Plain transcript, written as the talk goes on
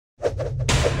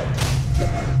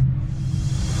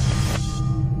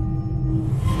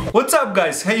What's up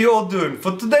guys, how you all doing?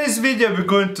 For today's video we're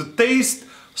going to taste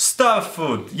star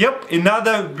food. Yep,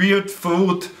 another weird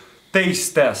food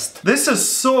taste test. This is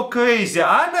so crazy.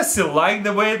 I honestly like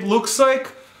the way it looks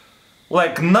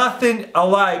like nothing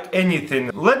alike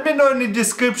anything. Let me know in the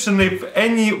description if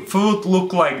any food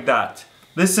look like that.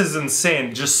 This is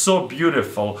insane, just so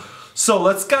beautiful. So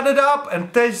let's cut it up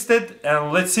and taste it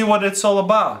and let's see what it's all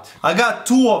about. I got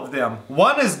two of them.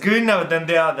 One is greener than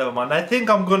the other one. I think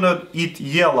I'm gonna eat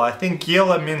yellow. I think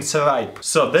yellow means ripe.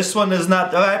 So this one is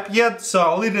not ripe yet, so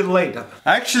I'll eat it later.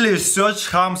 I actually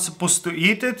researched how I'm supposed to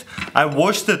eat it. I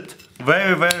washed it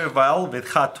very well with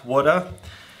hot water.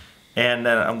 And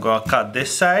then I'm gonna cut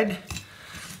this side.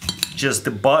 Just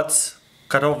the butts.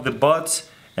 Cut off the butts.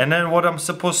 And then what I'm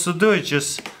supposed to do is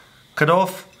just cut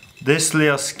off this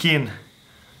little skin,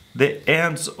 the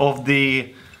ends of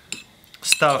the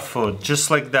star food,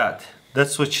 just like that.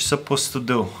 That's what you're supposed to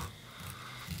do.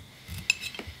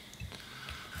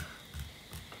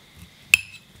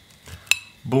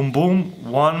 Boom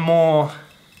boom, one more.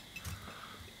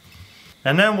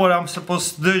 And then what I'm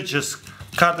supposed to do is just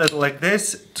cut it like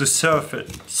this to serve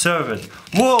it.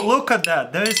 Whoa, look at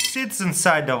that, there is seeds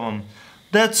inside of them.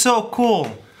 That's so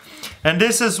cool. And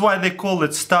this is why they call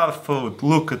it star food.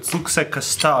 Look, it looks like a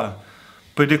star.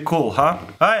 Pretty cool, huh?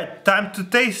 Alright, time to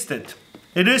taste it.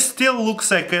 It still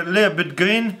looks like a little bit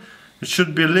green. It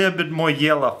should be a little bit more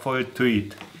yellow for it to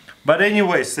eat. But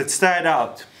anyways, let's try it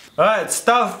out. Alright,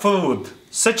 star food.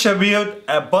 Such a weird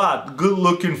but good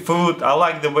looking food. I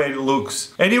like the way it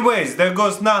looks. Anyways, there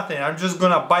goes nothing. I'm just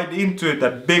gonna bite into it,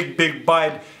 a big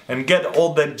bite, and get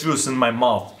all that juice in my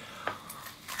mouth.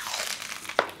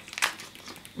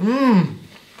 Mmm.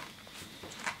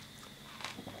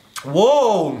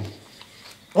 Whoa.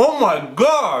 Oh my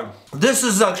god. This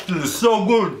is actually so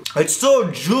good. It's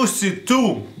so juicy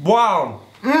too. Wow.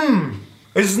 Mmm.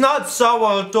 It's not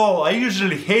sour at all. I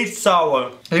usually hate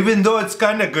sour. Even though it's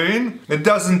kind of green, it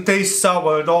doesn't taste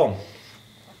sour at all.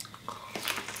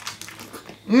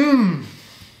 Mmm.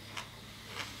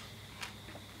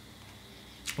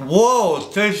 Whoa,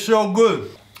 it tastes so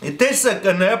good. It tastes like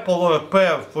an apple or a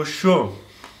pear for sure.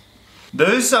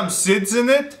 There is some seeds in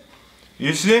it,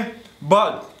 you see,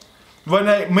 but when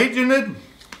I'm making it,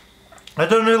 I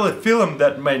don't really feel them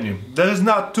that many. There is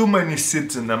not too many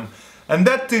seeds in them. And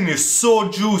that thing is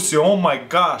so juicy, oh my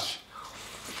gosh.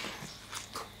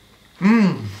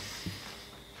 Mmm.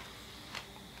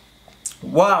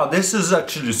 Wow, this is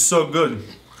actually so good.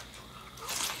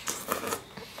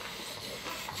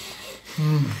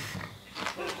 Mmm.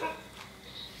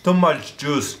 Too much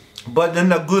juice, but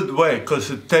in a good way,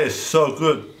 because it tastes so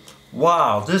good.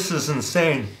 Wow, this is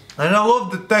insane. And I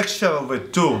love the texture of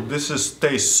it too.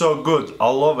 Tastes so good. I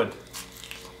love it.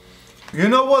 You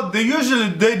know what?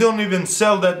 They don't even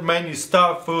sell that many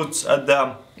star foods at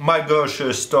my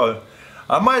grocery store.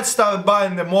 I might start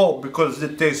buying them all because they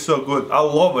taste so good. I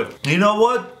love it. You know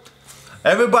what?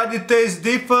 Everybody tastes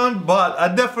different, but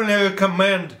I definitely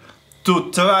recommend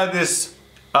to try this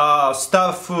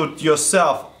star food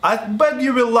yourself. I bet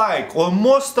you will like, or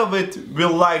most of it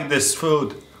will like this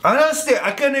food. Honestly,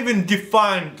 I can't even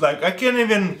define, I can't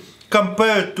even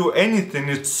compare it to anything.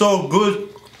 It's so good.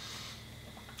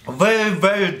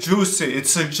 Very juicy.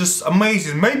 It's just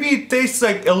amazing. Maybe it tastes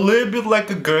like a little bit like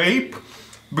a grape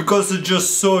because it's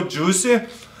just so juicy.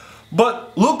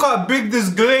 But look how big this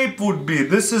grape would be.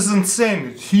 This is insane.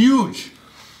 It's huge.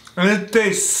 And it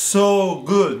tastes so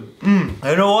good. You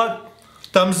know what?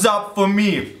 Thumbs up for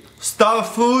me. Star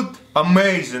food,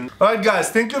 amazing. Alright guys,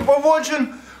 thank you for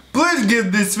watching. Please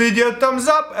give this video a thumbs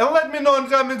up and let me know in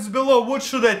comments below what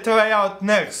should I try out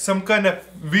next. Some kind of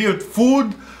weird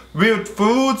food, weird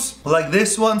fruits like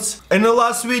this ones. In the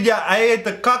last video I ate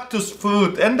a cactus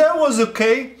fruit and that was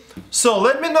okay. So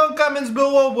let me know in comments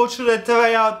below what should I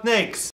try out next.